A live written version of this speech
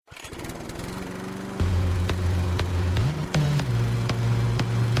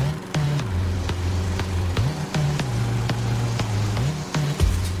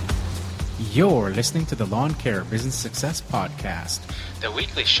You're listening to the Lawn Care Business Success Podcast, the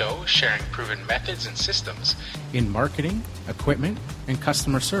weekly show sharing proven methods and systems in marketing, equipment, and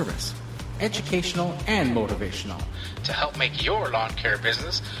customer service, educational and motivational, to help make your lawn care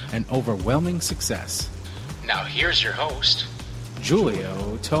business an overwhelming success. Now here's your host,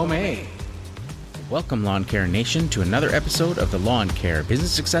 Julio Tomei. Welcome, Lawn Care Nation, to another episode of the Lawn Care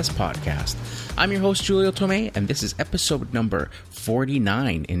Business Success Podcast. I'm your host, Julio Tomei, and this is episode number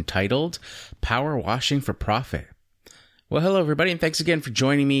 49, entitled Power Washing for Profit. Well, hello, everybody, and thanks again for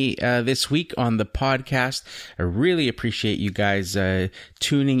joining me this week on the podcast. I really appreciate you guys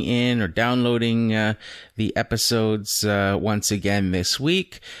tuning in or downloading the episodes once again this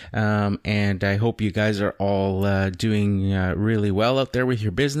week. And I hope you guys are all doing really well out there with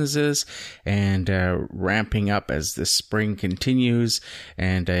your businesses and ramping up as the spring continues.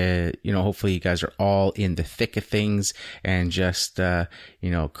 And, hopefully you guys are all in the thick of things and just,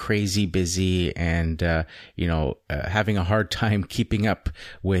 crazy busy and, having a hard time keeping up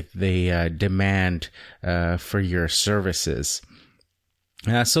with the demand for your services.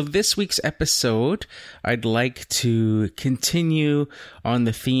 So this week's episode, I'd like to continue on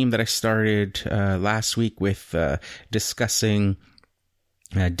the theme that I started last week with discussing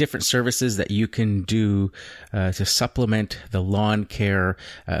different services that you can do to supplement the lawn care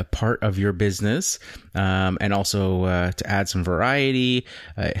part of your business, and also to add some variety.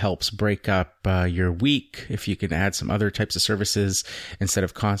 It helps break up your week if you can add some other types of services instead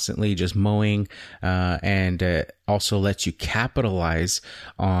of constantly just mowing, and also lets you capitalize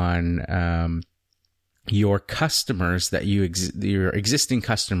on your customers that your existing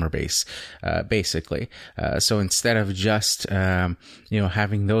customer base, basically. So instead of just,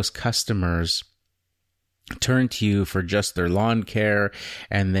 having those customers turn to you for just their lawn care,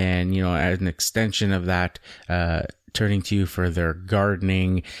 and then, as an extension of that, turning to you for their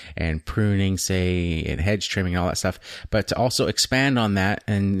gardening and pruning, say, and hedge trimming and all that stuff, but to also expand on that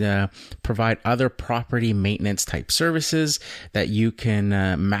and provide other property maintenance type services that you can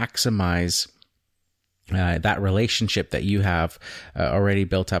maximize that relationship that you have already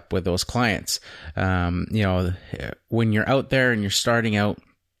built up with those clients. When you're out there and you're starting out,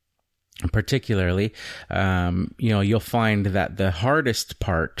 particularly, you'll find that the hardest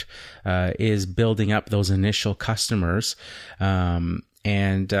part is building up those initial customers.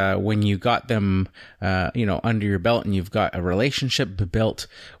 And when you got them, under your belt and you've got a relationship built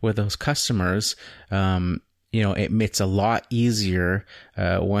with those customers, it's a lot easier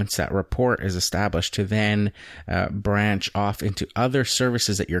once that rapport is established to then branch off into other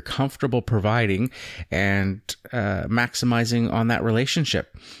services that you're comfortable providing and maximizing on that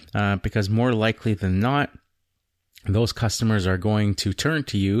relationship. Because more likely than not, those customers are going to turn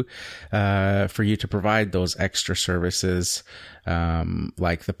to you for you to provide those extra services,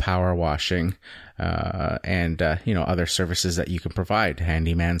 like the power washing, and other services that you can provide,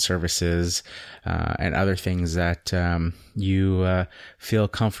 handyman services, and other things that you feel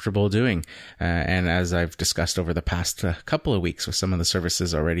comfortable doing. And as I've discussed over the past couple of weeks with some of the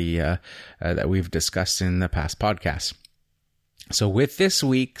services already that we've discussed in the past podcasts. So with this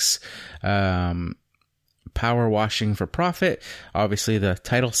week's Power Washing for Profit, obviously the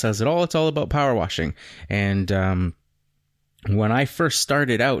title says it all. It's all about power washing. And when I first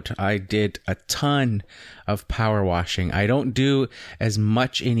started out, I did a ton of power washing. I don't do as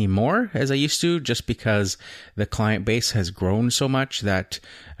much anymore as I used to, just because the client base has grown so much that,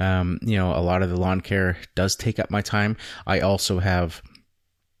 a lot of the lawn care does take up my time. I also have,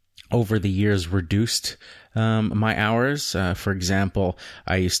 over the years, reduced my hours. For example,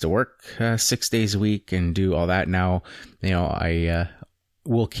 I used to work 6 days a week and do all that. Now, I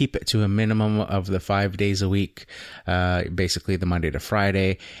will keep it to a minimum of the 5 days a week, basically the Monday to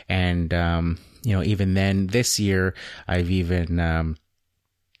Friday. And, even then this year, I've even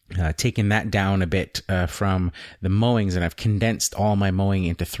taken that down a bit from the mowings, and I've condensed all my mowing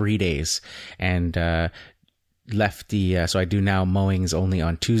into 3 days and left so I do now mowings only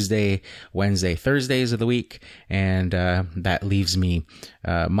on Tuesday, Wednesday, Thursdays of the week, and that leaves me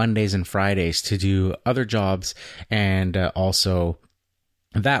Mondays and Fridays to do other jobs, and also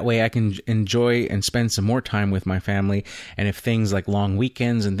that way I can enjoy and spend some more time with my family. And if things like long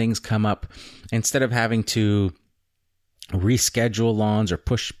weekends and things come up, instead of having to reschedule lawns or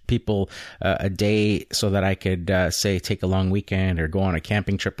push people a day so that I could say take a long weekend or go on a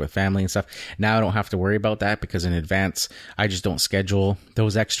camping trip with family and stuff. Now I don't have to worry about that, because in advance I just don't schedule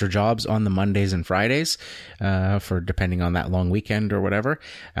those extra jobs on the Mondays and Fridays for depending on that long weekend or whatever.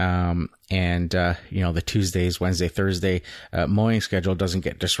 The Tuesdays, Wednesday, Thursday mowing schedule doesn't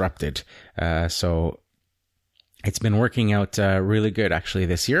get disrupted. So it's been working out really good actually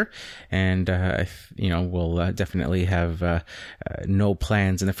this year, and we'll definitely have no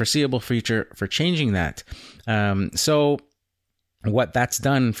plans in the foreseeable future for changing that. So what that's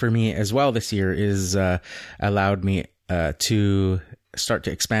done for me as well this year is allowed me to start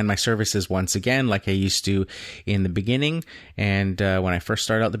to expand my services once again, like I used to in the beginning. And when I first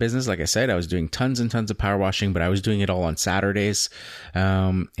started out the business, like I said, I was doing tons and tons of power washing, but I was doing it all on Saturdays,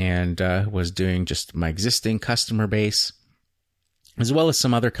 and was doing just my existing customer base, as well as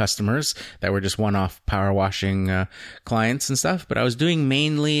some other customers that were just one-off power washing clients and stuff. But I was doing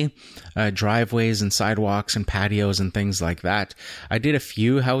mainly driveways and sidewalks and patios and things like that. I did a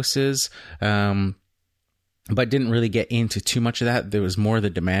few houses, but didn't really get into too much of that. There was more, the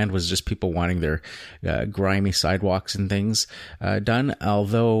demand was just people wanting their grimy sidewalks and things done.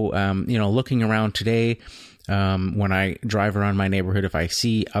 Although, looking around today, when I drive around my neighborhood, if I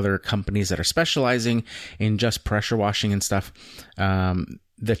see other companies that are specializing in just pressure washing and stuff,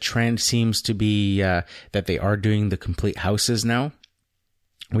 the trend seems to be that they are doing the complete houses now,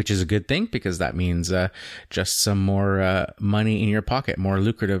 which is a good thing, because that means just some more money in your pocket, more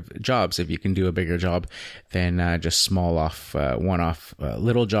lucrative jobs if you can do a bigger job than just small one-off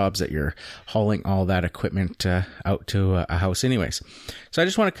little jobs that you're hauling all that equipment out to a house anyways. So I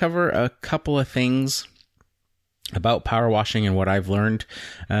just want to cover a couple of things about power washing and what I've learned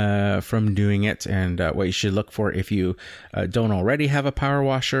from doing it, and what you should look for if you don't already have a power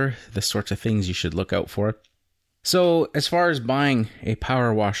washer, the sorts of things you should look out for. So as far as buying a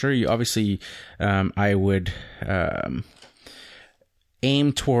power washer, you obviously, I would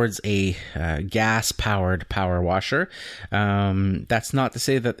aim towards a gas-powered power washer. That's not to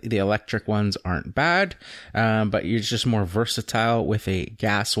say that the electric ones aren't bad, but you're just more versatile with a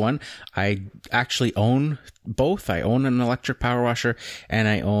gas one. I actually own both. I own an electric power washer, and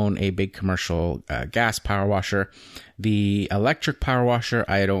I own a big commercial gas power washer. The electric power washer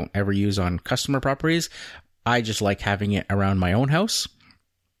I don't ever use on customer properties. I just like having it around my own house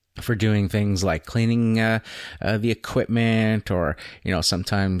for doing things like cleaning the equipment, or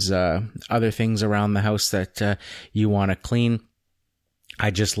sometimes other things around the house that you want to clean. I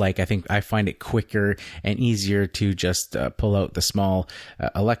think I find it quicker and easier to just pull out the small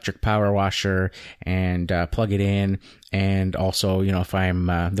electric power washer and plug it in. And also, if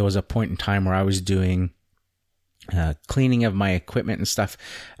there was a point in time where I was doing cleaning of my equipment and stuff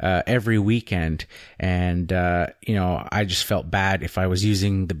every weekend, and I just felt bad if I was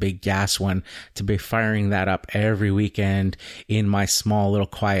using the big gas one to be firing that up every weekend in my small little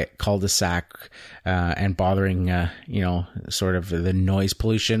quiet cul-de-sac, and bothering sort of the noise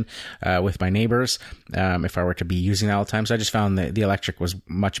pollution with my neighbors if I were to be using that all the time. So I just found that the electric was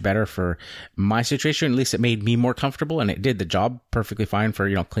much better for my situation. At least it made me more comfortable, and it did the job perfectly fine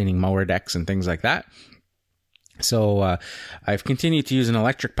for cleaning mower decks and things like that. So I've continued to use an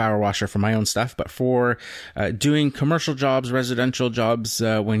electric power washer for my own stuff, but for doing commercial jobs, residential jobs,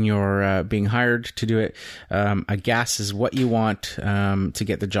 when you're being hired to do it, a gas is what you want to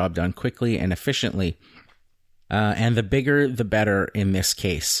get the job done quickly and efficiently. And the bigger, the better in this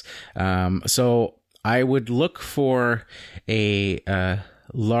case. So I would look for a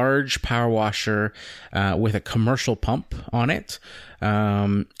large power washer with a commercial pump on it,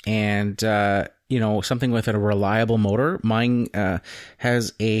 and something with a reliable motor. Mine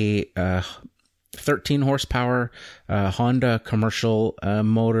has a 13 horsepower Honda commercial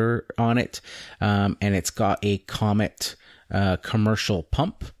motor on it, and it's got a Comet commercial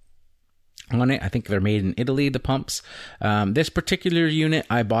pump on it. I think they're made in Italy, the pumps. This particular unit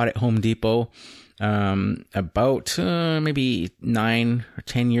I bought at Home Depot about maybe 9 or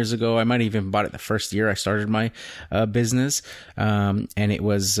 10 years ago. I might have even bought it the first year I started my business, and it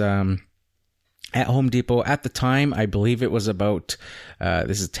was at Home Depot at the time. I believe it was about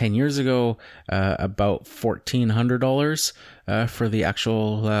this is 10 years ago, about $1,400 for the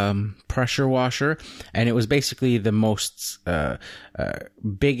actual pressure washer, and it was basically the most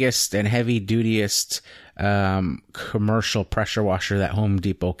biggest and heavy dutiest commercial pressure washer that Home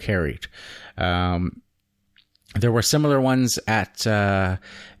Depot carried. There were similar ones at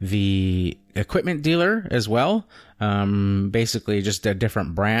the equipment dealer as well. Basically just a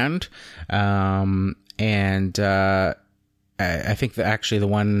different brand. And I think that actually the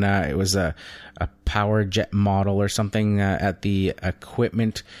one, it was a Power Jet model or something at the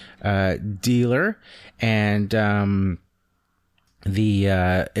equipment dealer. And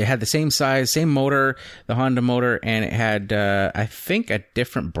it had the same size, same motor, the Honda motor, and it had I think a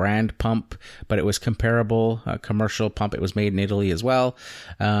different brand pump, but it was comparable, a commercial pump. It was made in Italy as well.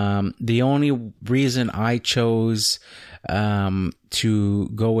 The only reason I chose to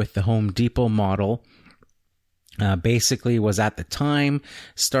go with the Home Depot model basically was at the time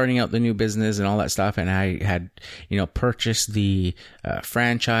starting out the new business and all that stuff. And I had, purchased the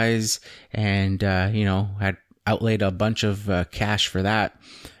franchise and, had outlaid a bunch of cash for that.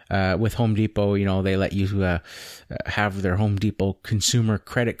 With Home Depot, they let you have their Home Depot consumer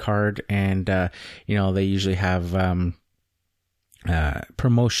credit card, and they usually have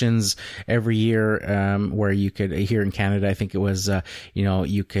promotions every year where you could, here in Canada, I think it was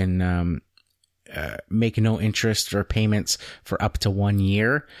you can make no interest or payments for up to 1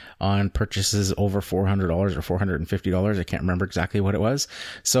 year on purchases over $400 or $450. I can't remember exactly what it was.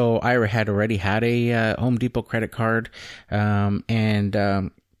 So I had already had a Home Depot credit card,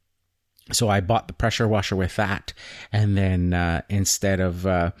 so I bought the pressure washer with that. And then instead of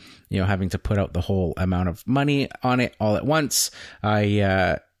having to put out the whole amount of money on it all at once,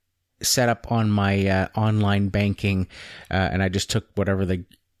 I set up on my online banking, and I just took whatever the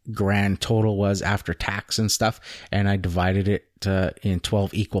grand total was after tax and stuff, and I divided it in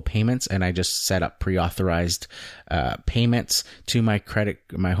 12 equal payments, and I just set up pre-authorized payments to my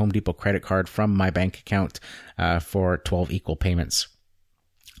Home Depot credit card from my bank account for 12 equal payments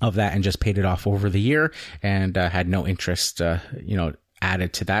of that, and just paid it off over the year, and had no interest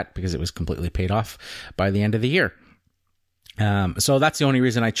added to that because it was completely paid off by the end of the year. So that's the only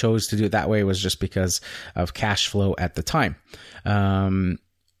reason I chose to do it that way, was just because of cash flow at the time.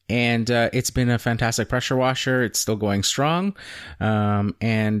 And it's been a fantastic pressure washer. It's still going strong.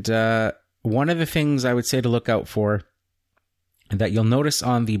 And one of the things I would say to look out for that you'll notice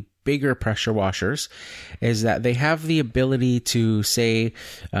on the bigger pressure washers is that they have the ability to say,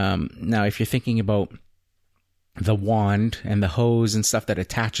 now if you're thinking about the wand and the hose and stuff that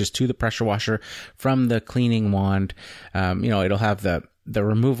attaches to the pressure washer from the cleaning wand, it'll have the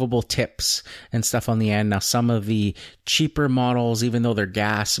removable tips and stuff on the end. Now, some of the cheaper models, even though they're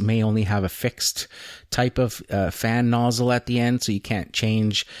gas, may only have a fixed type of fan nozzle at the end, so you can't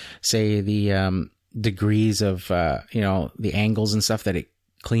change, say, the degrees of the angles and stuff that it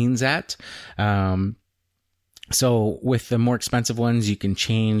cleans at. So with the more expensive ones, you can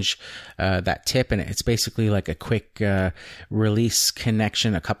change that tip, and it's basically like a quick release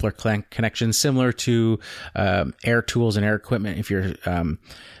connection, a coupler connection, similar to air tools and air equipment. If you're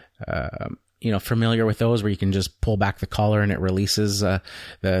familiar with those, where you can just pull back the collar and it releases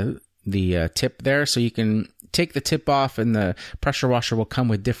the tip there. So you can take the tip off, and the pressure washer will come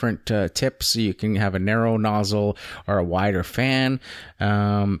with different tips. So you can have a narrow nozzle or a wider fan.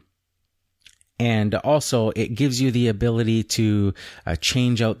 And also, it gives you the ability to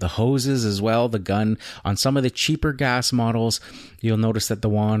change out the hoses as well. The gun, on some of the cheaper gas models, you'll notice that the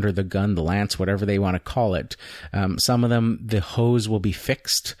wand or the gun, the lance, whatever they want to call it, some of them, the hose will be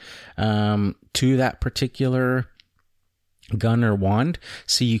fixed to that particular gun or wand.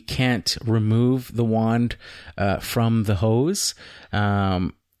 So you can't remove the wand from the hose.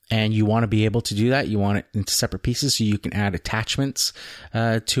 And you want to be able to do that. You want it into separate pieces so you can add attachments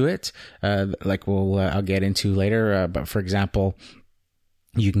to it, like I'll get into later. But for example,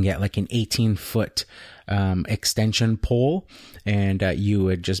 you can get like an 18-foot extension pole, and you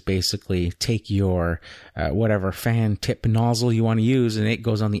would just basically take your whatever fan tip nozzle you want to use, and it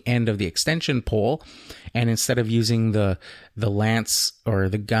goes on the end of the extension pole. And instead of using the lance or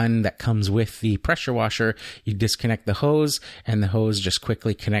the gun that comes with the pressure washer, you disconnect the hose, and the hose just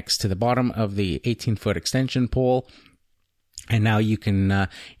quickly connects to the bottom of the 18-foot extension pole. And now you can,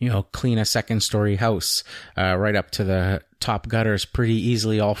 clean a second-story house right up to the top gutters pretty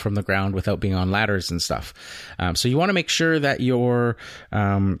easily, all from the ground, without being on ladders and stuff. So you want to make sure that your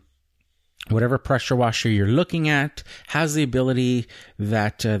whatever pressure washer you're looking at has the ability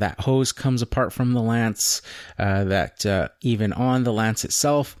that that hose comes apart from the lance, that even on the lance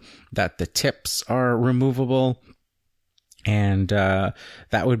itself, that the tips are removable. And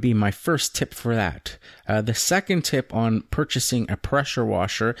that would be my first tip for that. The second tip on purchasing a pressure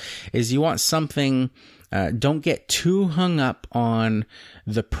washer is you want something, don't get too hung up on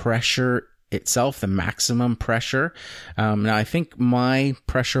the pressure itself, the maximum pressure. Now, I think my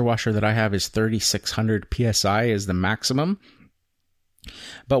pressure washer that I have is 3,600 PSI is the maximum.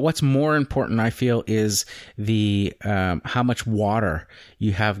 But what's more important, I feel, is the how much water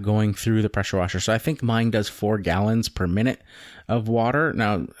you have going through the pressure washer. So I think mine does 4 gallons per minute of water.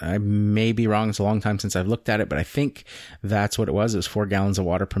 Now, I may be wrong. It's a long time since I've looked at it, but I think that's what it was. It was 4 gallons of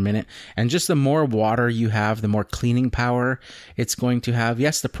water per minute. And just the more water you have, the more cleaning power it's going to have.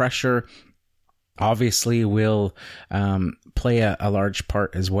 Yes, the pressure obviously will play a large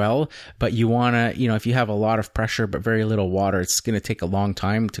part as well. But you want to, if you have a lot of pressure but very little water, it's going to take a long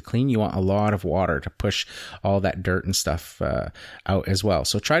time to clean. You want a lot of water to push all that dirt and stuff out as well.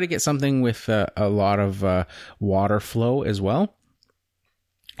 So try to get something with a lot of water flow as well.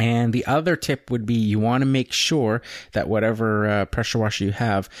 And the other tip would be you want to make sure that whatever pressure washer you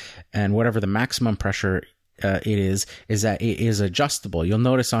have and whatever the maximum pressure it is that it is adjustable. You'll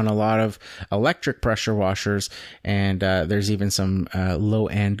notice on a lot of electric pressure washers, and there's even some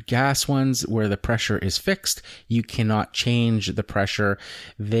low-end gas ones where the pressure is fixed. You cannot change the pressure.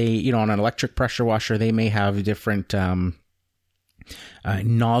 They, on an electric pressure washer, they may have different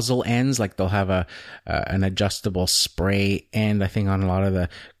nozzle ends, like they'll have an adjustable spray end, I think, on a lot of the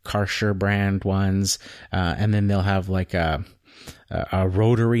Karcher brand ones, and then they'll have like a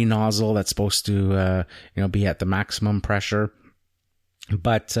rotary nozzle that's supposed to be at the maximum pressure.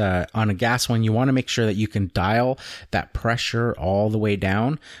 But on a gas one, you want to make sure that you can dial that pressure all the way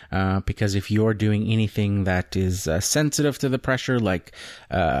down, because if you're doing anything that is sensitive to the pressure, like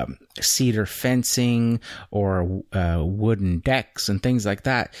cedar fencing or wooden decks and things like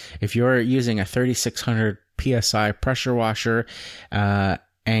that, if you're using a 3600 PSI pressure washer,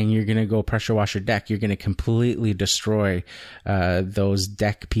 and you're going to go pressure washer deck, you're going to completely destroy those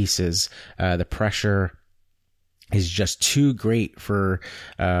deck pieces. The pressure is just too great for,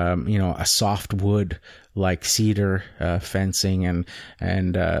 a soft wood like cedar fencing and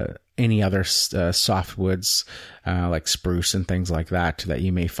any other soft woods like spruce and things like that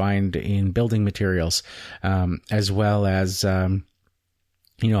you may find in building materials, as well as house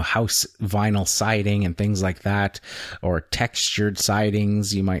vinyl siding and things like that, or textured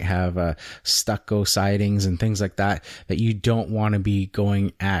sidings. You might have stucco sidings and things like that you don't want to be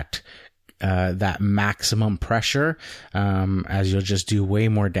going at that maximum pressure, as you'll just do way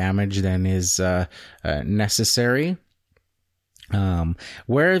more damage than is necessary.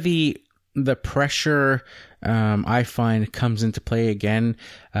 Where the pressure I find comes into play again,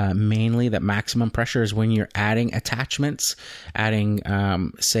 mainly that maximum pressure is when you're adding attachments,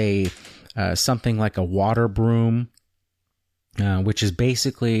 say something like a water broom, which is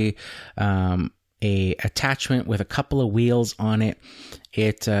basically a attachment with a couple of wheels on it.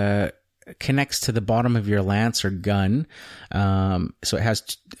 It connects to the bottom of your lance or gun. So it has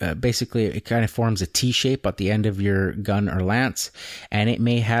basically, it kind of forms a T shape at the end of your gun or lance, and it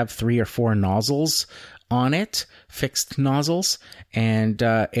may have 3 or 4 nozzles on it, fixed nozzles, and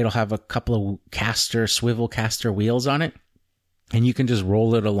it'll have a couple of swivel caster wheels on it. And you can just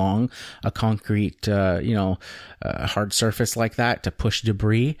roll it along a concrete, hard surface like that to push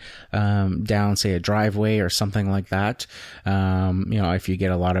debris down, say, a driveway or something like that. If you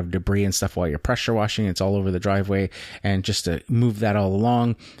get a lot of debris and stuff while you're pressure washing, it's all over the driveway. And just to move that all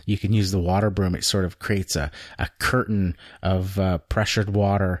along, you can use the water broom. It sort of creates a curtain of pressured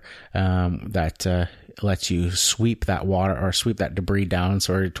water that lets you sweep that water or sweep that debris down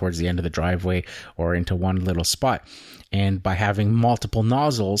sort of towards the end of the driveway or into one little spot. And by having multiple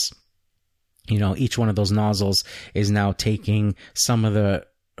nozzles, each one of those nozzles is now taking some of the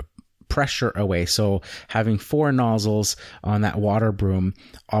pressure away. So having 4 nozzles on that water broom,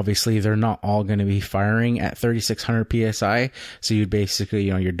 obviously they're not all going to be firing at 3600 PSI. So you basically,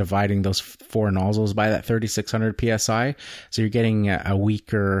 you're dividing those 4 nozzles by that 3600 PSI. So you're getting a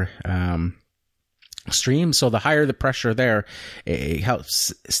weaker stream. So the higher the pressure there, it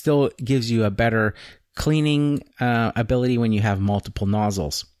helps, still gives you a better cleaning ability when you have multiple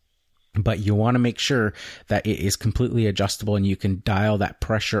nozzles. But you want to make sure that it is completely adjustable and you can dial that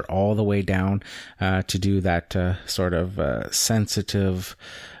pressure all the way down to do that sort of sensitive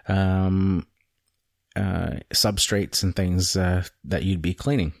substrates and things that you'd be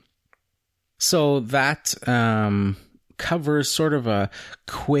cleaning. So that covers sort of a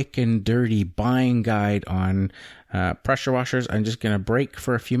quick and dirty buying guide on pressure washers. I'm just going to break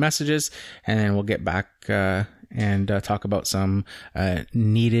for a few messages and then we'll get back and talk about some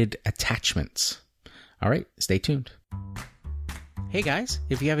needed attachments. All right, stay tuned. Hey guys,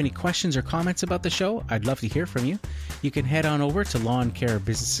 if you have any questions or comments about the show, I'd love to hear from you. You can head on over to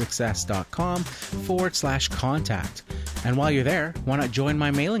lawncarebusinesssuccess.com/contact. And while you're there, why not join my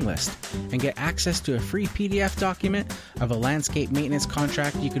mailing list and get access to a free PDF document of a landscape maintenance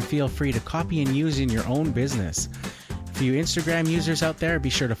contract you can feel free to copy and use in your own business. For you Instagram users out there,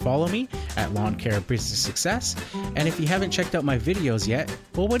 be sure to follow me at Lawn Care Business Success. And if you haven't checked out my videos yet,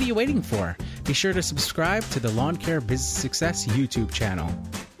 well, what are you waiting for? Be sure to subscribe to the Lawn Care Business Success YouTube channel.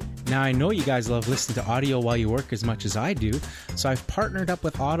 Now, I know you guys love listening to audio while you work as much as I do, so I've partnered up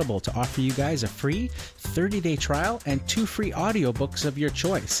with Audible to offer you guys a free 30-day trial and 2 free audiobooks of your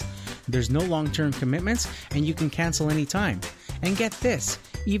choice. There's no long-term commitments, and you can cancel anytime. And get this,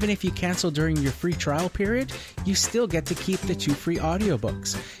 even if you cancel during your free trial period, you still get to keep the 2 free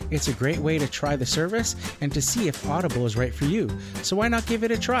audiobooks. It's a great way to try the service and to see if Audible is right for you. So why not give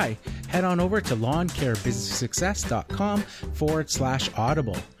it a try? Head on over to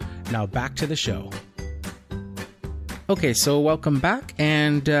lawncarebusinesssuccess.com/audible. Now back to the show. Okay, so welcome back,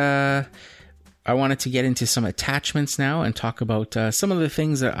 and I wanted to get into some attachments now and talk about some of the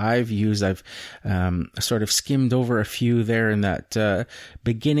things that I've used. I've sort of skimmed over a few there in that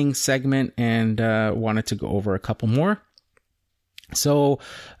beginning segment, and wanted to go over a couple more. So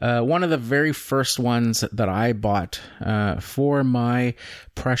one of the very first ones that I bought for my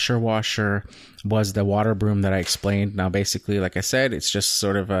pressure washer was the water broom that I explained. Now, basically, like I said, it's just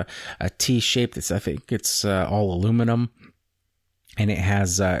sort of a T-shape. I think it's all aluminum. And it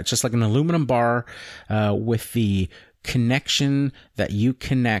has it's just like an aluminum bar with the connection that you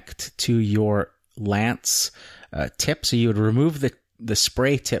connect to your lance tip. So you would remove the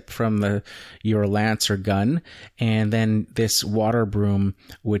spray tip from your lance or gun, and then this water broom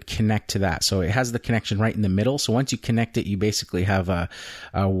would connect to that. So it has the connection right in the middle. So once you connect it, you basically have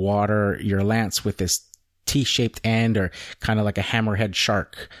your lance with this T-shaped end, or kind of like a hammerhead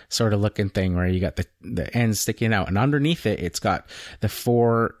shark sort of looking thing, where you got the end sticking out, and underneath it, it's got the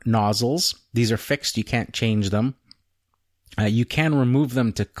 4 nozzles. These are fixed. You can't change them. You can remove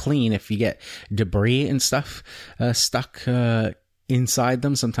them to clean if you get debris and stuff stuck inside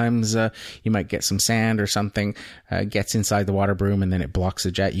them. Sometimes you might get some sand or something gets inside the water broom, and then it blocks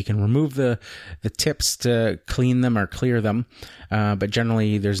the jet. You can remove the tips to clean them or clear them, but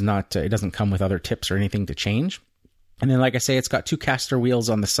generally it doesn't come with other tips or anything to change. And then, like I say, it's got 2 caster wheels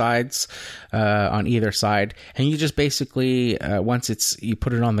on the sides, on either side. And you just basically, once you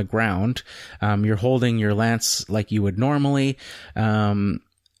put it on the ground, you're holding your lance like you would normally, and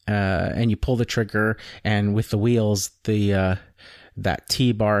you pull the trigger, and with the wheels, that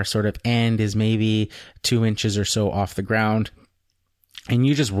T-bar sort of end is maybe 2 inches or so off the ground. And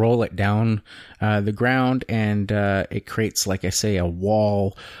you just roll it down the ground, and it creates, like I say, a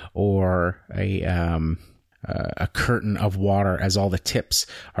wall or a curtain of water, as all the tips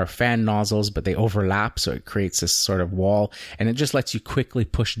are fan nozzles, but they overlap, so it creates this sort of wall, and it just lets you quickly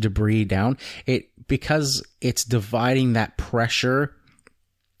push debris down. Because it's dividing that pressure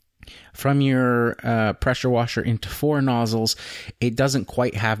from your pressure washer into 4 nozzles, it doesn't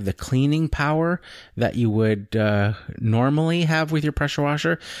quite have the cleaning power that you would normally have with your pressure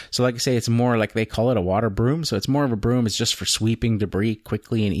washer. So like I say, it's more like, they call it a water broom. So it's more of a broom. It's just for sweeping debris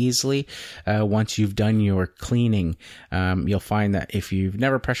quickly and easily. Once you've done your cleaning, you'll find that if you've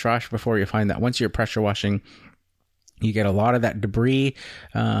never pressure washed before, you'll find that once you're pressure washing, you get a lot of that debris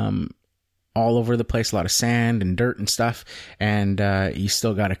all over the place, a lot of sand and dirt and stuff, and you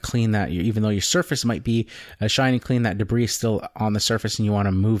still got to clean that. Even though your surface might be shiny clean, that debris is still on the surface, and you want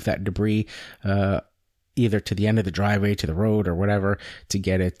to move that debris either to the end of the driveway, to the road, or whatever, to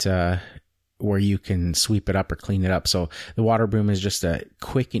get it where you can sweep it up or clean it up. So the water broom is just a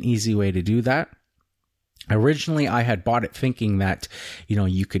quick and easy way to do that. Originally, I had bought it thinking that,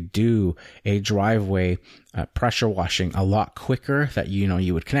 you could do a driveway pressure washing a lot quicker, that,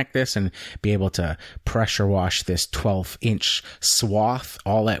 you would connect this and be able to pressure wash this 12-inch swath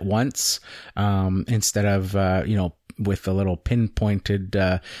all at once, instead of, with a little pinpointed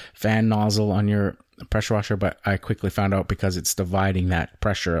fan nozzle on your pressure washer. But I quickly found out, because it's dividing that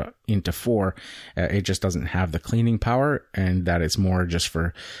pressure into 4, it just doesn't have the cleaning power, and that it's more just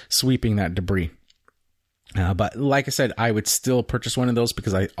for sweeping that debris. But like I said, I would still purchase one of those,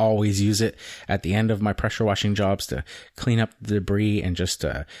 because I always use it at the end of my pressure washing jobs to clean up the debris and just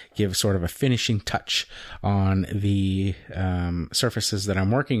give sort of a finishing touch on the surfaces that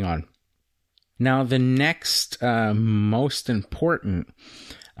I'm working on. Now, the next most important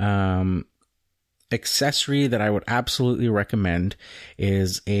accessory that I would absolutely recommend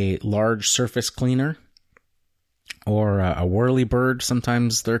is a large surface cleaner, or a whirlybird,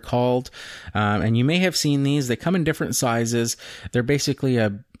 sometimes they're called. And you may have seen these. They come in different sizes. They're basically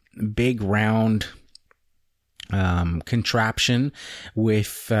a big round contraption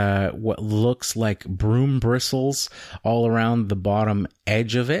with what looks like broom bristles all around the bottom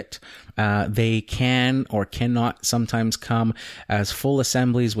edge of it. They can or cannot sometimes come as full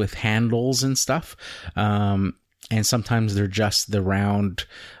assemblies with handles and stuff. And sometimes they're just the round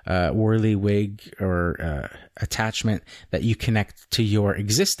whirlywig or attachment that you connect to your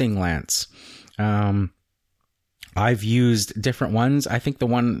existing lance. I've used different ones. I think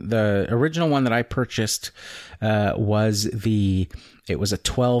the original one that I purchased was a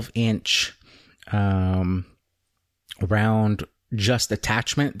 12-inch round just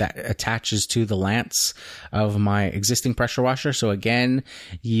attachment that attaches to the lance of my existing pressure washer. So again,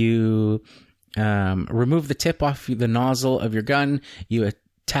 you remove the tip off the nozzle of your gun, you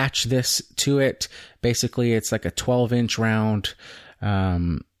attach this to it. Basically, it's like a 12-inch round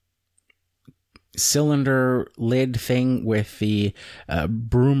cylinder lid thing with the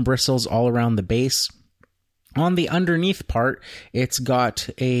broom bristles all around the base. On the underneath part, it's got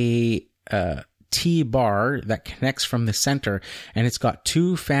a T-bar that connects from the center, and it's got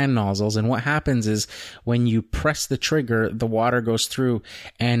 2 fan nozzles. And what happens is when you press the trigger, the water goes through,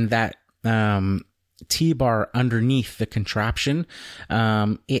 and that T-bar underneath the contraption,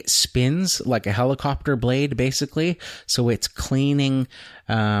 it spins like a helicopter blade, basically. So it's cleaning,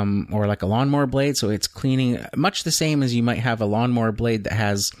 or like a lawnmower blade. So it's cleaning much the same as you might have a lawnmower blade that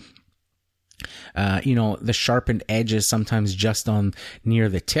has, the sharpened edges sometimes just on near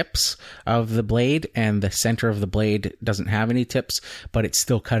the tips of the blade, and the center of the blade doesn't have any tips, but it's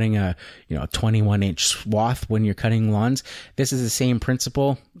still cutting a 21-inch swath when you're cutting lawns. This is the same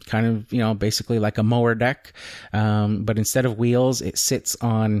principle, kind of, basically like a mower deck, but instead of wheels, it sits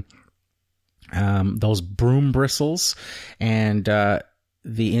on those broom bristles, and the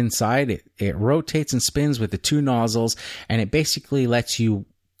inside, it rotates and spins with the 2 nozzles, and it basically lets you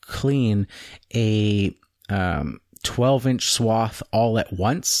clean a 12-inch swath all at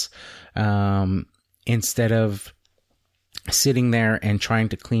once, instead of sitting there and trying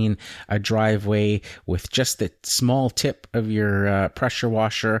to clean a driveway with just the small tip of your pressure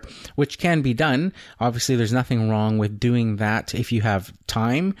washer, which can be done. Obviously, there's nothing wrong with doing that if you have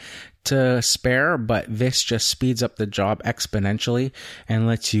time to spare, but this just speeds up the job exponentially and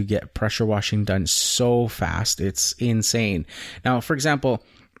lets you get pressure washing done so fast. It's insane. Now, for example,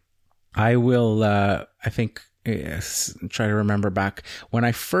 I will, try to remember back when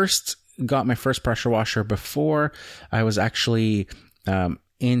I first got my first pressure washer, before I was actually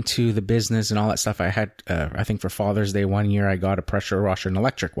into the business and all that stuff. I had, I think for Father's Day one year, I got a pressure washer, an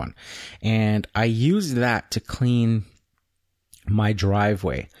electric one, and I used that to clean my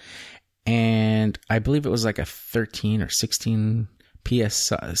driveway. And I believe it was like a 13 or 16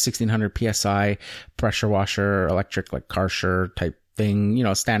 1600 PSI pressure washer, electric, like Karcher type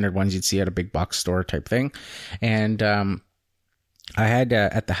thing, standard ones you'd see at a big box store type thing. And I had,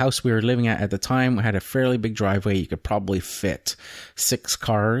 at the house we were living at the time, we had a fairly big driveway. You could probably fit 6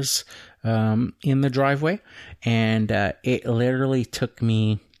 cars in the driveway. And it literally took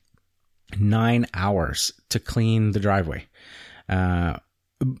me 9 hours to clean the driveway.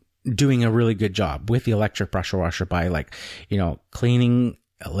 Doing a really good job with the electric pressure washer by cleaning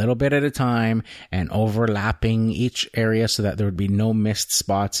a little bit at a time and overlapping each area so that there would be no missed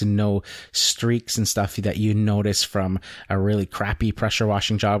spots and no streaks and stuff that you notice from a really crappy pressure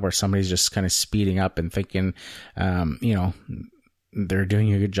washing job where somebody's just kind of speeding up and thinking, they're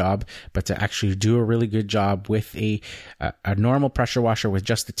doing a good job. But to actually do a really good job with a normal pressure washer with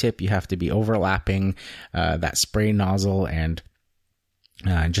just the tip, you have to be overlapping that spray nozzle and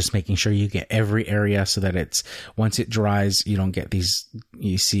just making sure you get every area so that it's, once it dries, you don't get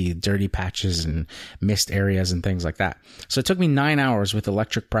you see dirty patches and missed areas and things like that. So it took me 9 hours with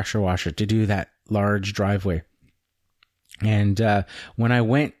electric pressure washer to do that large driveway. And when I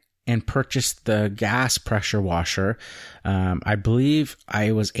went and purchased the gas pressure washer, I believe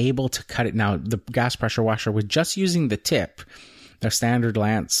I was able to cut it. Now, the gas pressure washer with just using the tip, the standard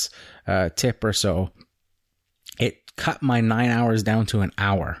lance tip or so, it cut my 9 hours down to an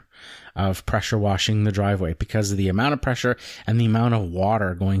hour of pressure washing the driveway because of the amount of pressure and the amount of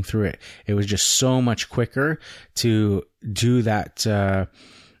water going through it. It was just so much quicker to do that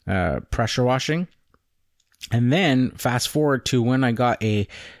pressure washing. And then fast forward to when I got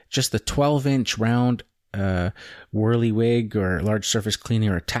just the 12-inch round whirlywig or large surface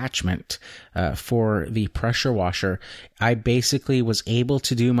cleaner attachment for the pressure washer, I basically was able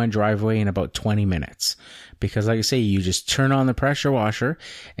to do my driveway in about 20 minutes. Because like I say, you just turn on the pressure washer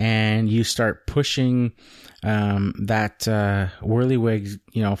and you start pushing that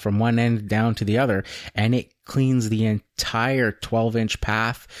whirlywig, from one end down to the other, and it cleans the entire 12-inch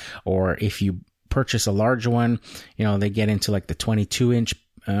path. Or if you purchase a larger one, they get into like the 22-inch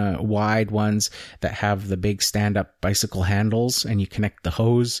wide ones that have the big stand-up bicycle handles, and you connect the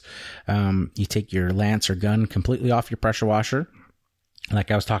hose. You take your lance or gun completely off your pressure washer,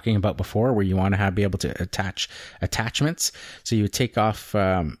 like I was talking about before, where you want to be able to attach attachments. So you would take off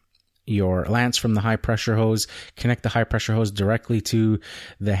your lance from the high pressure hose, connect the high pressure hose directly to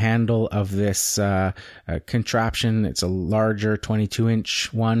the handle of this contraption. It's a larger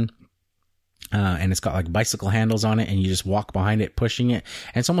 22-inch one. And it's got like bicycle handles on it, and you just walk behind it, pushing it.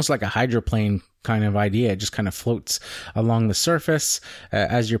 And it's almost like a hydroplane kind of idea. It just kind of floats along the surface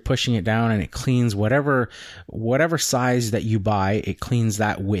as you're pushing it down, and it cleans whatever size that you buy. It cleans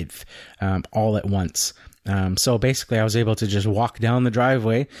that width all at once. So basically I was able to just walk down the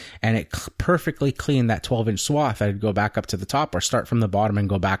driveway, and it perfectly cleaned that 12-inch swath. I'd go back up to the top or start from the bottom and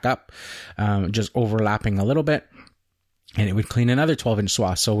go back up, just overlapping a little bit. And it would clean another 12-inch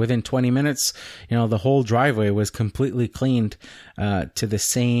swath. So within 20 minutes, the whole driveway was completely cleaned to the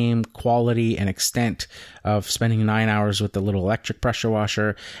same quality and extent of spending 9 hours with the little electric pressure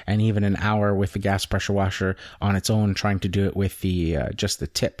washer, and even an hour with the gas pressure washer on its own, trying to do it with the just the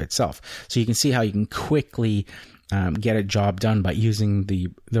tip itself. So you can see how you can quickly get a job done by using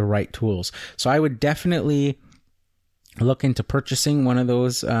the right tools. So I would definitely look into purchasing one of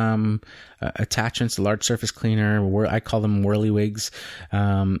those attachments, a large surface cleaner. I call them whirlywigs,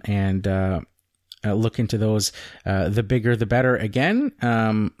 and look into those. The bigger, the better. Again,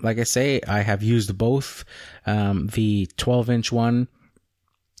 like I say, I have used both, the 12-inch one,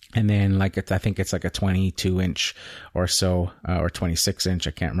 and then I think it's like a 22-inch or so, or 26-inch.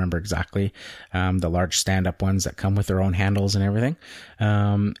 I can't remember exactly. The large stand-up ones that come with their own handles and everything.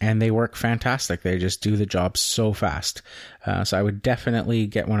 And they work fantastic. They just do the job so fast. So I would definitely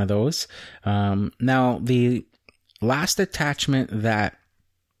get one of those. Now, the last attachment that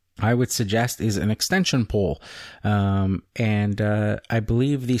I would suggest is an extension pole. And I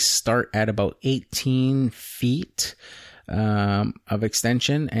believe these start at about 18 feet. Of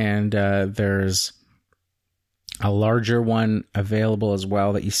extension, and there's a larger one available as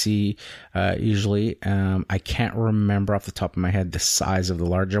well that you see usually. I can't remember off the top of my head the size of the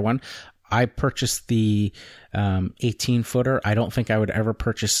larger one. I purchased the 18-footer. I don't think I would ever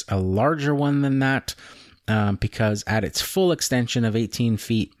purchase a larger one than that, because at its full extension of 18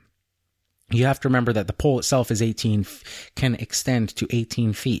 feet, you have to remember that the pole itself can extend to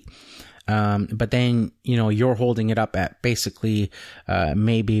 18 feet. But then, you're holding it up at basically,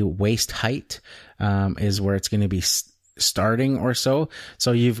 maybe waist height, is where it's going to be starting or so.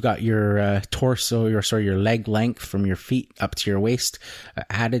 So you've got your, torso, your leg length from your feet up to your waist,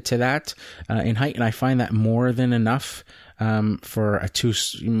 added to that, in height. And I find that more than enough, for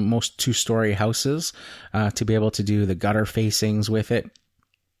most two-story houses, to be able to do the gutter facings with it.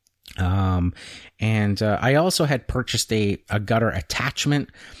 And I also had purchased a gutter attachment,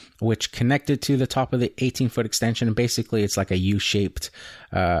 which connected to the top of the 18-foot extension. And basically, it's like a U-shaped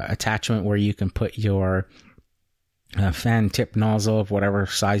attachment where you can put your fan tip nozzle of whatever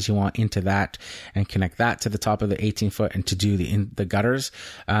size you want into that, and connect that to the top of the 18-foot and to do the gutters.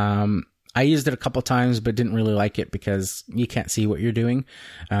 I used it a couple times, but didn't really like it because you can't see what you're doing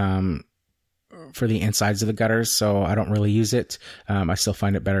for the insides of the gutters, so I don't really use it. I still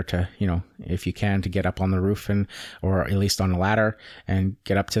find it better to, if you can, to get up on the roof or at least on a ladder and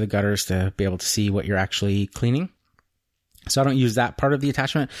get up to the gutters to be able to see what you're actually cleaning. So I don't use that part of the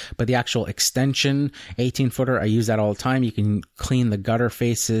attachment, but the actual extension 18-footer, I use that all the time. You can clean the gutter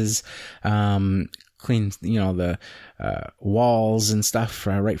faces, clean, the walls and stuff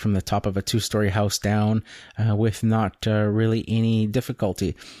right from the top of a 2-story house down with not really any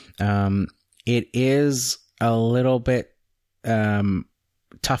difficulty. It is a little bit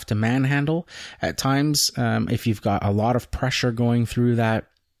tough to manhandle at times. If you've got a lot of pressure going through that,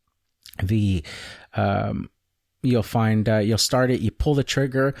 you'll find you'll start it, you pull the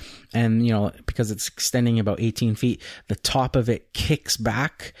trigger, and because it's extending about 18 feet, the top of it kicks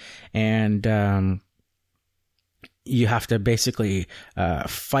back, and you have to basically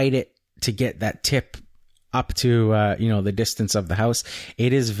fight it to get that tip up to, the distance of the house.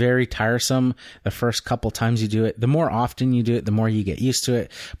 It is very tiresome the first couple times you do it. The more often you do it, the more you get used to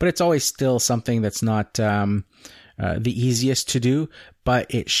it. But it's always still something that's not the easiest to do,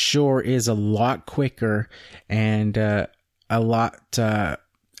 but it sure is a lot quicker and a lot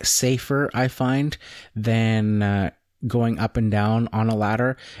safer, I find, than going up and down on a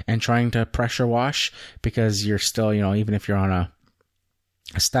ladder and trying to pressure wash, because you're still, even if you're on a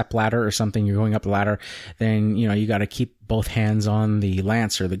step ladder or something, you're going up the ladder, then you got to keep both hands on the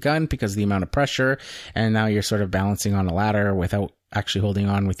lance or the gun because of the amount of pressure, and now you're sort of balancing on a ladder without actually holding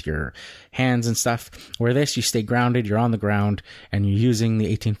on with your hands and stuff. Where this, you stay grounded, you're on the ground, and you're using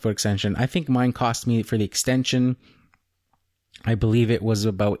the 18-foot extension. I think mine cost me, for the extension, I believe it was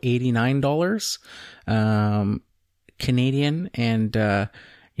about $89 Canadian, and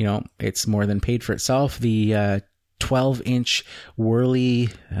it's more than paid for itself. The 12-inch Whirly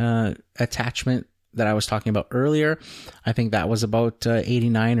attachment that I was talking about earlier. I think that was about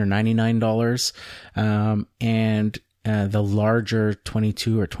 $89 or $99. And the larger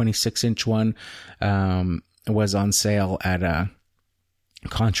 22 or 26-inch one was on sale at a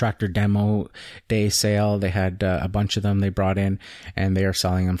contractor demo day sale. They had a bunch of them they brought in, and they are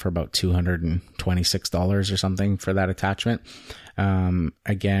selling them for about $226 or something for that attachment.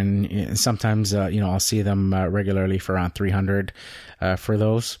 Again, sometimes, I'll see them regularly for around $300 for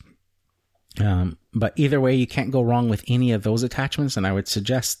those. But either way, you can't go wrong with any of those attachments, and I would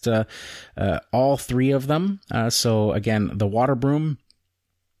suggest all three of them. So again, the water broom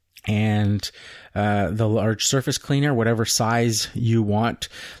and the large surface cleaner, whatever size you want.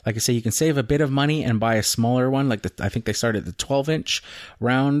 Like I say, you can save a bit of money and buy a smaller one. Like I think they start at the 12-inch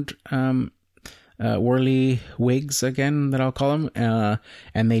round Whirly wigs, again, that I'll call them,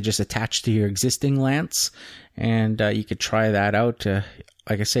 and they just attach to your existing lance, and you could try that out.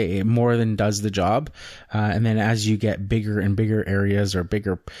 Like I say, it more than does the job. And then as you get bigger and bigger areas, or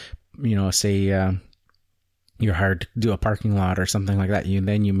bigger, say you're hard to do a parking lot or something like that,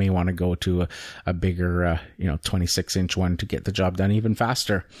 then you may want to go to a bigger 26-inch one to get the job done even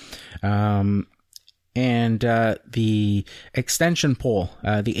faster. And the extension pole,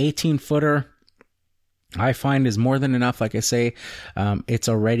 the 18-footer, I find is more than enough. Like I say, it's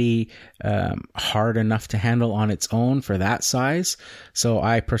already hard enough to handle on its own for that size. So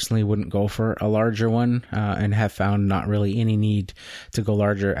I personally wouldn't go for a larger one, and have found not really any need to go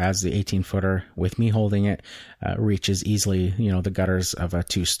larger, as the 18-footer, with me holding it, reaches easily, the gutters of a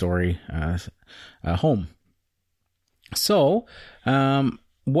 2-story home. So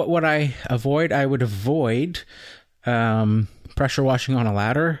what would I avoid? I would avoid pressure washing on a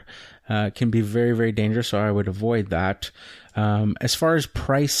ladder. Can be very, very dangerous, so I would avoid that. As far as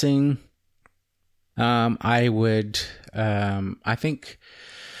pricing, I think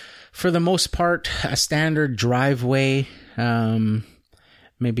for the most part, a standard driveway,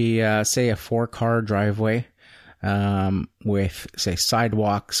 maybe say a 4-car driveway, with, say,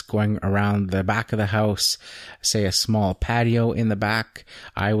 sidewalks going around the back of the house, say a small patio in the back,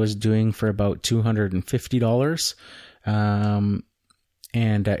 I was doing for about $250.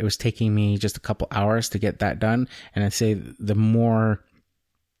 And it was taking me just a couple hours to get that done. And I'd say the more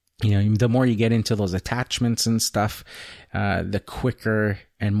you get into those attachments and stuff, the quicker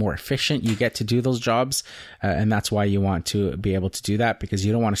and more efficient you get to do those jobs. And that's why you want to be able to do that, because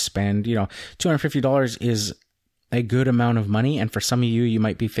you don't want to spend, $250 is a good amount of money. And for some of you, you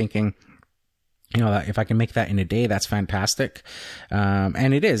might be thinking, that if I can make that in a day, that's fantastic.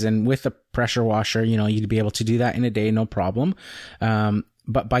 And it is. And with the pressure washer, you'd be able to do that in a day, no problem.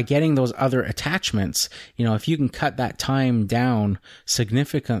 But by getting those other attachments, if you can cut that time down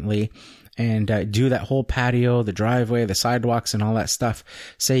significantly and do that whole patio, the driveway, the sidewalks, and all that stuff,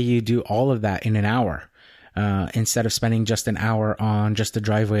 say you do all of that in an hour, instead of spending just an hour on just the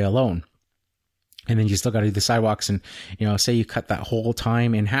driveway alone. And then you still got to do the sidewalks, and, say you cut that whole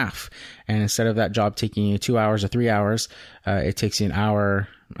time in half, and instead of that job taking you 2 hours or 3 hours, it takes you an hour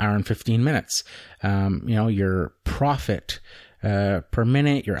and 15 minutes. Your profit per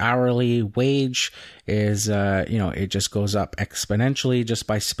minute, your hourly wage is, it just goes up exponentially just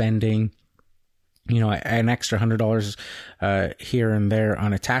by spending, an extra $100 here and there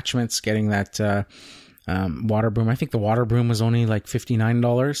on attachments, getting that water broom. I think the water broom was only like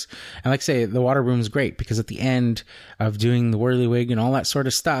 $59. And like I say, the water broom is great because at the end of doing the whirlywig and all that sort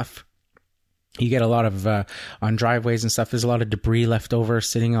of stuff, you get a lot of, on driveways and stuff, there's a lot of debris left over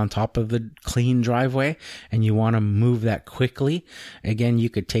sitting on top of the clean driveway, and you want to move that quickly. Again, you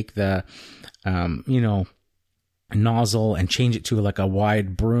could take the, nozzle and change it to like a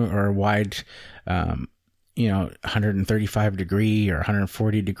wide broom or a wide, 135 degree or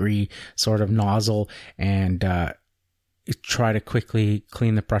 140 degree sort of nozzle, and try to quickly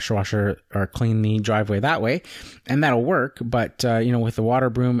clean the pressure washer or clean the driveway that way, and that'll work. But with the water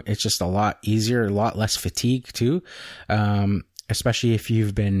broom, it's just a lot easier, a lot less fatigue too, especially if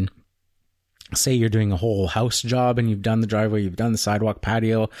you've been, say you're doing a whole house job and you've done the driveway, you've done the sidewalk,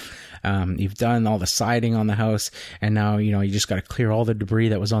 patio, you've done all the siding on the house, and now, you just got to clear all the debris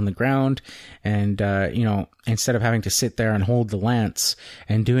that was on the ground. And, instead of having to sit there and hold the lance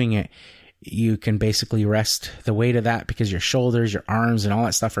and doing it, you can basically rest the weight of that, because your shoulders, your arms, and all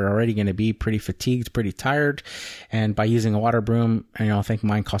that stuff are already going to be pretty fatigued, pretty tired. And by using a water broom, I think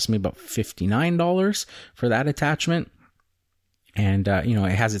mine cost me about $59 for that attachment. And,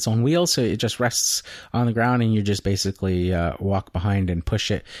 it has its own wheel, so it just rests on the ground, and you just basically walk behind and push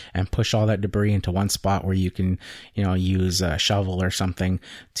it and push all that debris into one spot where you can, use a shovel or something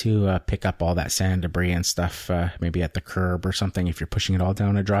to pick up all that sand, debris and stuff, maybe at the curb or something if you're pushing it all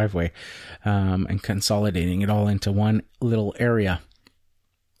down a driveway, and consolidating it all into one little area.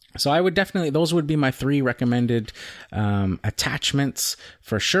 So I would those would be my 3 recommended attachments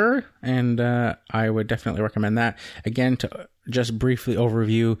for sure. And I would definitely recommend that. Again, to just briefly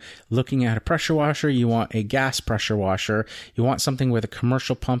overview, looking at a pressure washer, you want a gas pressure washer. You want something with a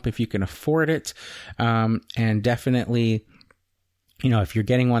commercial pump if you can afford it. And definitely, if you're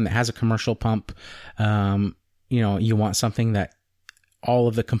getting one that has a commercial pump, you want something that all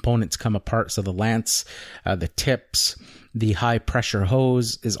of the components come apart. So the lance, the tips, the high pressure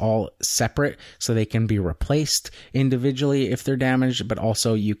hose is all separate, so they can be replaced individually if they're damaged, but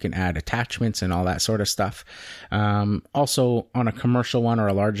also you can add attachments and all that sort of stuff. Also on a commercial one or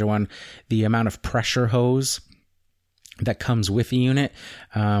a larger one, the amount of pressure hose that comes with the unit,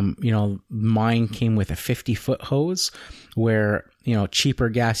 mine came with a 50-foot hose, where cheaper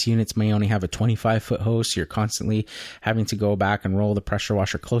gas units may only have a 25-foot hose, so you're constantly having to go back and roll the pressure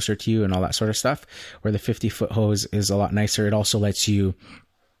washer closer to you and all that sort of stuff, where the 50-foot hose is a lot nicer. It also lets you,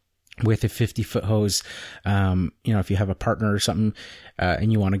 with a 50-foot hose, if you have a partner or something,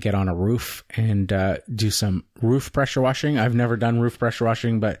 and you want to get on a roof and do some roof pressure washing. I've never done roof pressure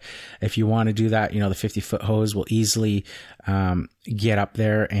washing, but if you want to do that, the 50-foot hose will easily get up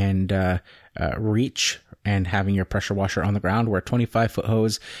there and reach, and having your pressure washer on the ground, where a 25-foot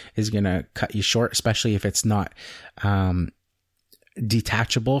hose is going to cut you short, especially if it's not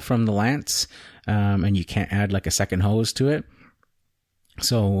detachable from the lance, and you can't add like a second hose to it.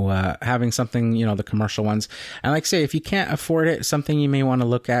 So having something, the commercial ones. And like I say, if you can't afford it, something you may want to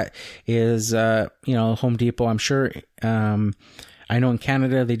look at is, Home Depot. I'm sure, I know in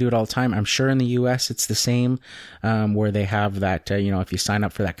Canada they do it all the time. I'm sure in the US it's the same, where they have that, if you sign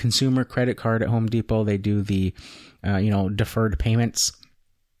up for that consumer credit card at Home Depot, they do the, deferred payments.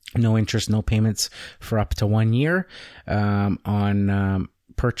 No interest, no payments for up to 1 year on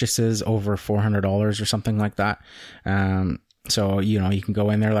purchases over $400 or something like that. So, you can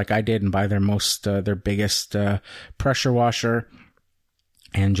go in there like I did and buy their biggest pressure washer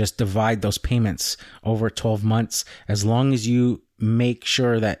and just divide those payments over 12 months. As long as you make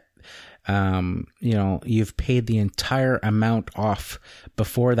sure that, you've paid the entire amount off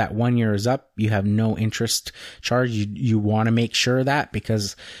before that 1 year is up, you have no interest charge. You want to make sure that,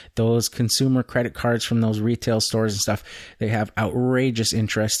 because those consumer credit cards from those retail stores and stuff, they have outrageous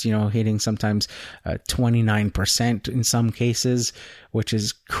interest, hitting sometimes 29% in some cases, which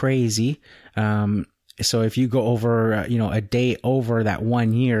is crazy. So if you go over, a day over that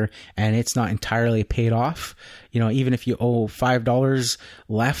 1 year and it's not entirely paid off, even if you owe $5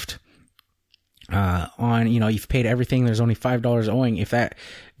 left, you've paid everything, there's only $5 owing. If that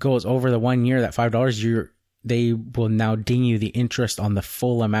goes over the 1 year, that $5, they will now ding you the interest on the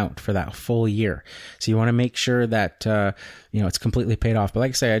full amount for that full year. So you want to make sure that, it's completely paid off. But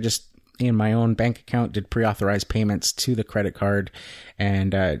like I say, I just, in my own bank account, did pre-authorized payments to the credit card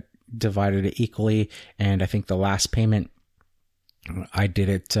and, divided it equally. And I think the last payment, I did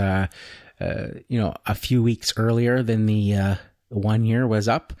it, a few weeks earlier than the, 1 year was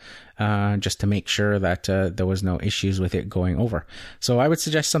up, just to make sure that there was no issues with it going over. So I would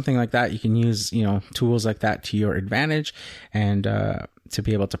suggest something like that. You can use, tools like that to your advantage, and to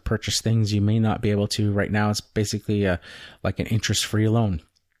be able to purchase things you may not be able to right now. It's basically like an interest-free loan.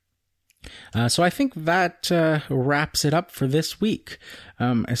 So I think that wraps it up for this week,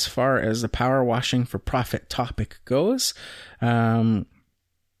 as far as the power washing for profit topic goes.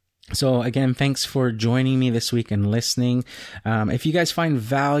 So again, thanks for joining me this week and listening. If you guys find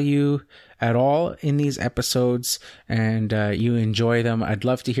value at all in these episodes and you enjoy them, I'd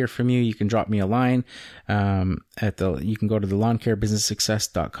love to hear from you. You can drop me a line. You can go to the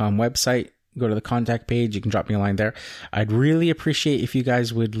lawncarebusinesssuccess.com website. Go to the contact page. You can drop me a line there. I'd really appreciate if you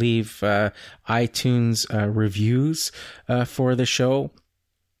guys would leave iTunes reviews for the show.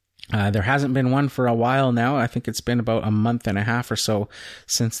 There hasn't been one for a while now. I think it's been about a month and a half or so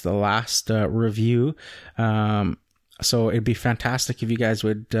since the last review. So it'd be fantastic if you guys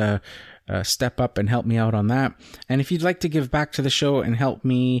would step up and help me out on that. And if you'd like to give back to the show and help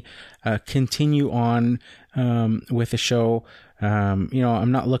me continue on with the show,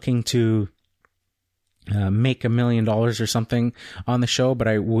 I'm not looking to make $1 million or something on the show, but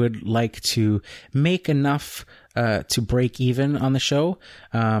I would like to make enough to break even on the show,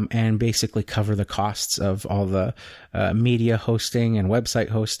 and basically cover the costs of all the media hosting and website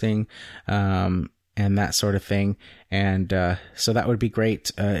hosting, and and that sort of thing. And so that would be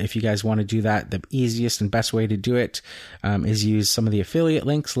great. If you guys want to do that, the easiest and best way to do it is use some of the affiliate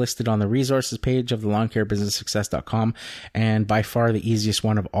links listed on the resources page of the lawncarebusinesssuccess.com. And by far the easiest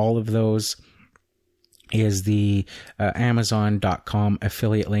one of all of those is the Amazon.com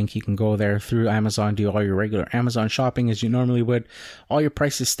affiliate link. You can go there through Amazon, do all your regular Amazon shopping as you normally would. All your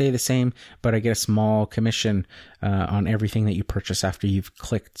prices stay the same, but I get a small commission on everything that you purchase after you've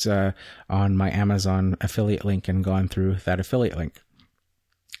clicked on my Amazon affiliate link and gone through that affiliate link.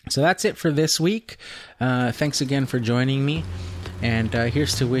 So that's it for this week. Thanks again for joining me. And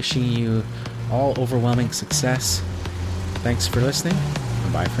here's to wishing you all overwhelming success. Thanks for listening,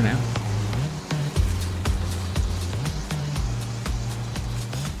 and bye for now.